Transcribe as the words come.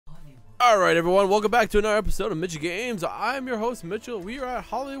Alright everyone, welcome back to another episode of Mitchey Games. I'm your host Mitchell. We are at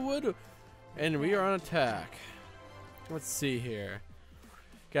Hollywood and we are on attack. Let's see here.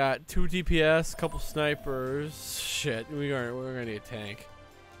 Got 2 DPS, couple snipers. Shit, we're gonna need a tank.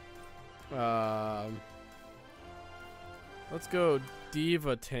 Let's go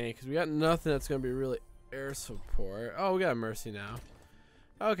D.va tank because we got nothing that's gonna be really air support. Oh, we got a Mercy now.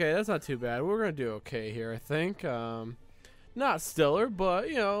 Okay, that's not too bad. We're gonna do okay here, I think. Not stellar, but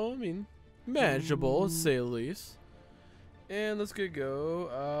you know, I mean, manageable to say the least. And let's get go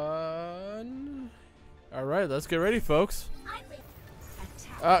on. All right, let's get ready, folks.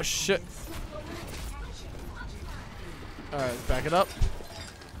 Ah, shit. All right, let's back it up.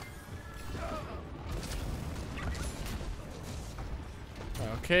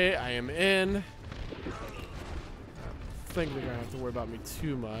 Okay, I am in. I think they're gonna have to worry about me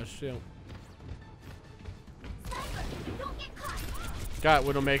too much. You know. Got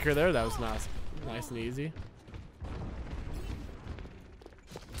Widowmaker there. That was nice and easy.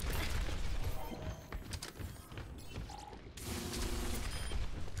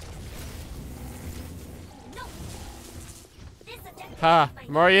 Ha!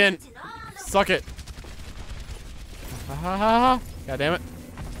 I'm already in. Suck it. Ha ha ha ha. God damn it.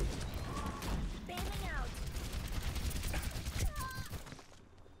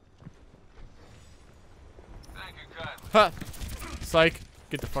 Ha! Psych.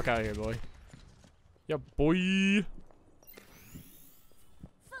 Get the fuck out of here, boy. Yeah, boy. I'm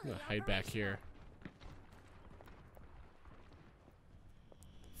gonna hide back here.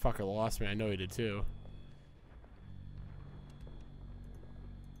 Fucker lost me. I know he did too.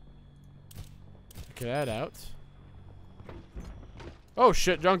 Get that out. Oh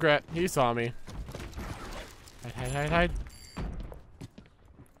shit, Junkrat. He saw me. Hide, hide, hide, hide.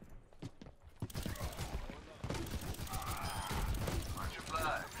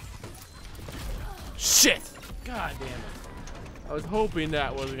 Shit! God damn it. I was hoping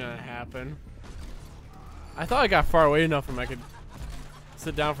that wasn't gonna happen. I thought I got far away enough from I could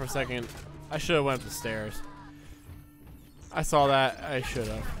sit down for a second. I should have went up the stairs. I saw that. I should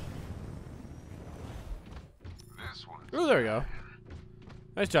have. Oh, there we go.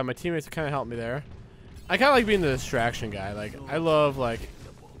 Nice job. My teammates kind of helped me there. I kind of like being the distraction guy. Like, I love, like...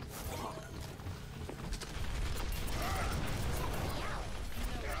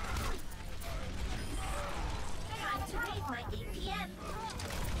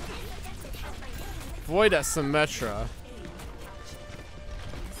 Avoid that Symmetra.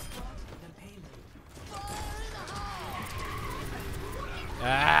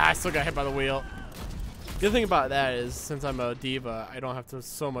 Ah, I still got hit by the wheel. Good thing about that is, since I'm a D.va, I don't have to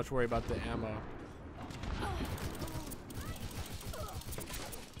so much worry about the ammo.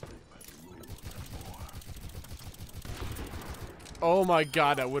 Oh my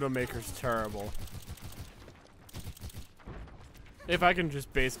god, that Widowmaker's terrible. If I can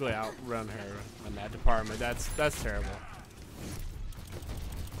just basically outrun her on that department, that's terrible.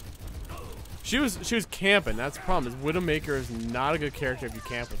 She was camping. That's the problem. Is Widowmaker is not a good character if you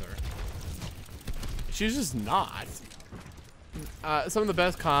camp with her. She's just not. Some of the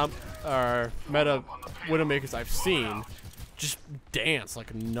best comp or meta Widowmakers I've seen just dance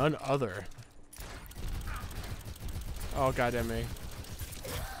like none other. Oh goddamn me.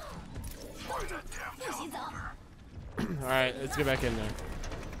 Alright, let's get back in there.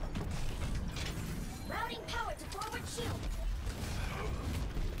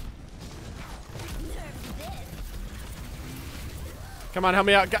 Come on, help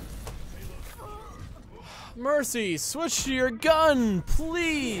me out. Mercy, switch to your gun,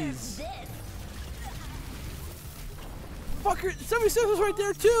 please. Fucker, 76 was right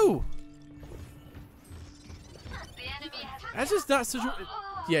there too. That's just not situation.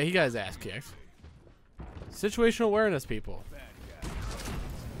 Yeah, he got his ass kicked. Situational awareness, people.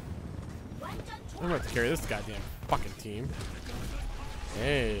 I'm gonna have to carry this goddamn fucking team.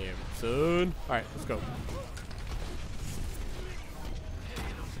 Damn, son. Alright, let's go.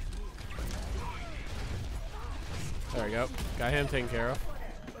 There we go. Got him taken care of.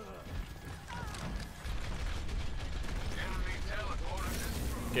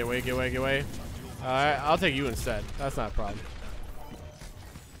 Get away, get away, get away. Alright, I'll take you instead. That's not a problem.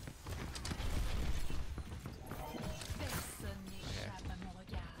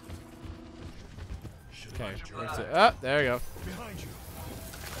 Okay, where's it? Ah, there we go.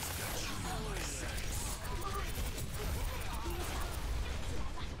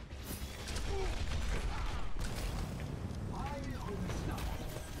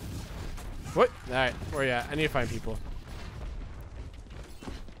 What? Alright, where you at? I need to find people.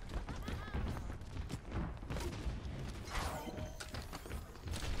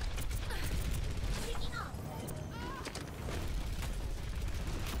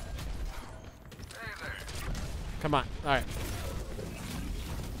 Come on. All right.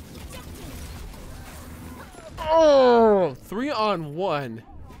 Oh, 3-on-1.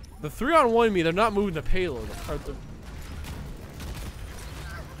 The 3-on-1 me, they're not moving the payload.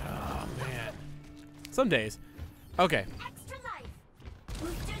 Oh, man. Some days. Okay.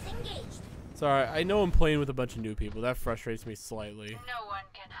 Sorry, I know I'm playing with a bunch of new people. That frustrates me slightly. No one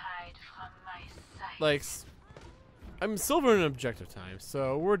can hide from my sight. Like, I'm silver in objective time,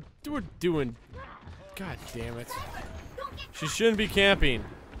 so we're doing. God damn it! She shouldn't be camping.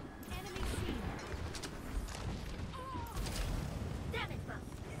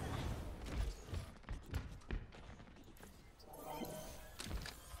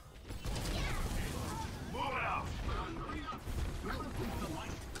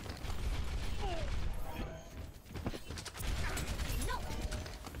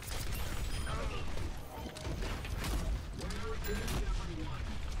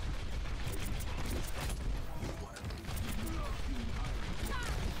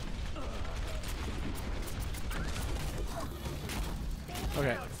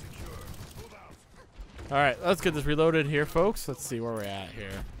 Okay. Alright, let's get this reloaded here, folks. Let's see where we're at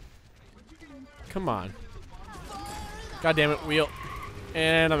here. Come on. God damn it, wheel.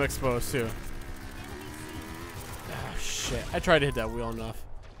 And I'm exposed too. Ah, shit. I tried to hit that wheel enough.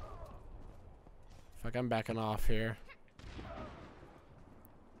 Fuck, I'm backing off here.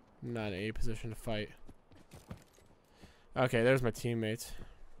 I'm not in a position to fight. Okay, there's my teammates.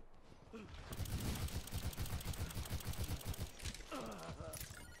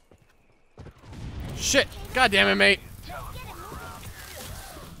 Shit! God damn it, mate!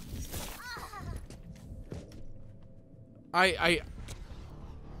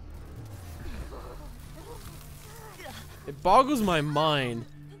 It boggles my mind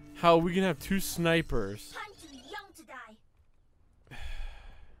how we can have two snipers.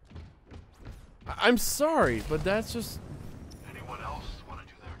 I'm sorry, but that's just. Anyone else want to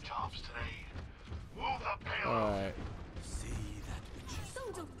do their jobs today? Move the payload. All right.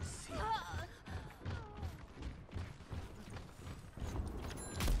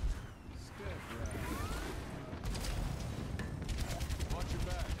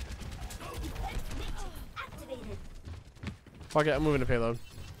 Fuck it, I'm moving to payload.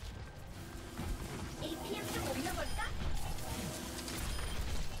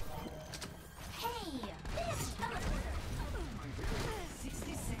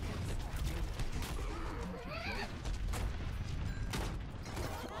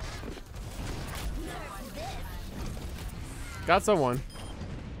 Got someone.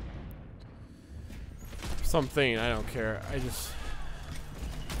 Something, I don't care. I just.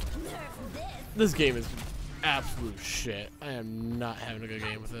 This game is absolute shit. I am not having a good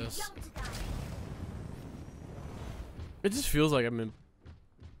game with this. It just feels like I'm in.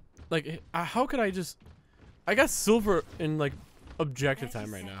 Like, how could I just. I got silver in, like, objective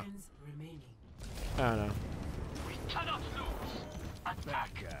time right now. I don't know. We cannot lose. Attack,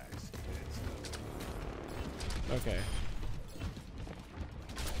 guys. Okay.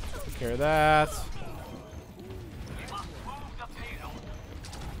 Take care of that.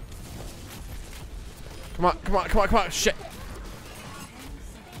 Come on, come on, come on, come on, shit.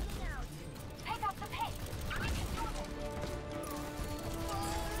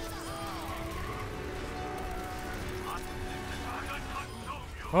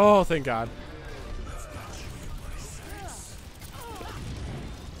 Oh, thank God.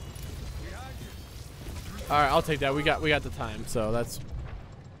 All right, I'll take that. We got the time, so that's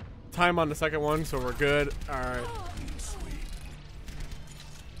time on the second one, so we're good. All right.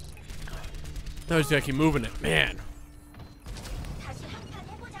 Now we just gotta keep moving it, man.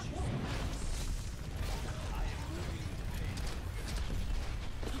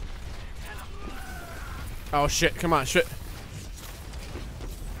 Oh shit! Come on, shit.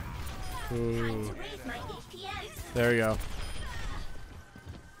 Ooh. There we go.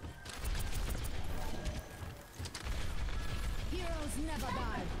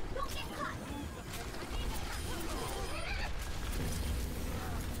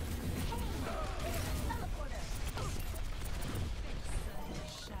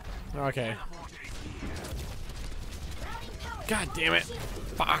 Okay. God damn it.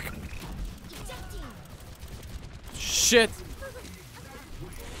 Fuck. Shit.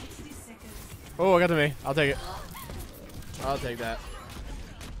 Oh, I got to me. I'll take it. I'll take that.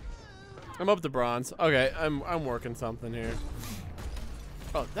 I'm up to bronze. Okay, I'm working something here.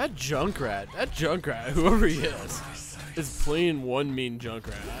 Oh, that Junkrat, whoever he is playing one mean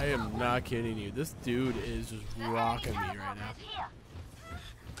Junkrat. I am not kidding you. This dude is just rocking me right now.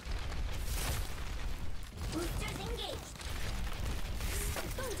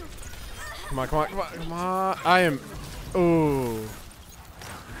 Come on, come on, come on, come on. I am. Ooh.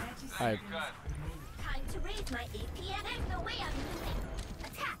 I. Time to raise my AP and act the way I'm moving.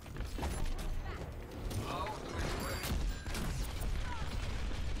 Attack.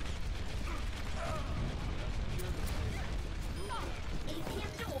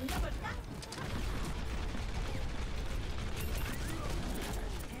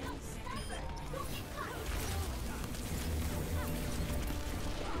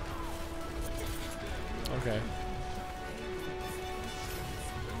 Okay.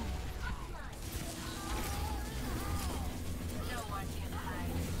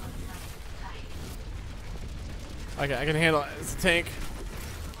 Okay, I can handle it. It's a tank.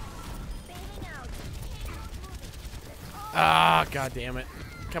 Ah, god damn it.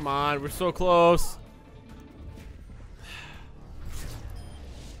 Come on, we're so close.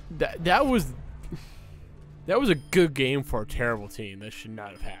 That was a good game for a terrible team. That should not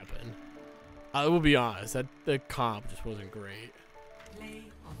have happened. I will be honest, that the comp just wasn't great. Play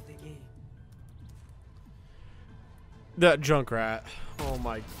of the game. That Junkrat. Oh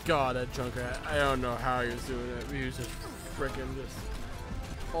my god, that Junkrat. I don't know how he was doing it. He was just freaking just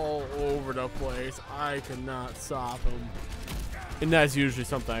all over the place. I could not stop him. And that's usually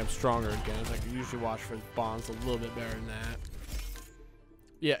something I'm stronger against. I can usually watch for his bombs a little bit better than that.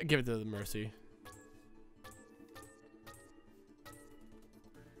 Yeah, give it to the Mercy.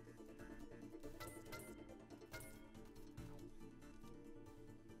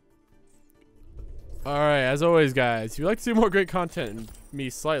 Alright, as always, guys, if you'd like to see more great content and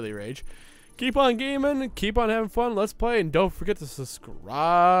me slightly rage, keep on gaming, keep on having fun, let's play, and don't forget to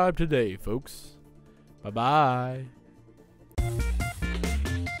subscribe today, folks. Bye-bye.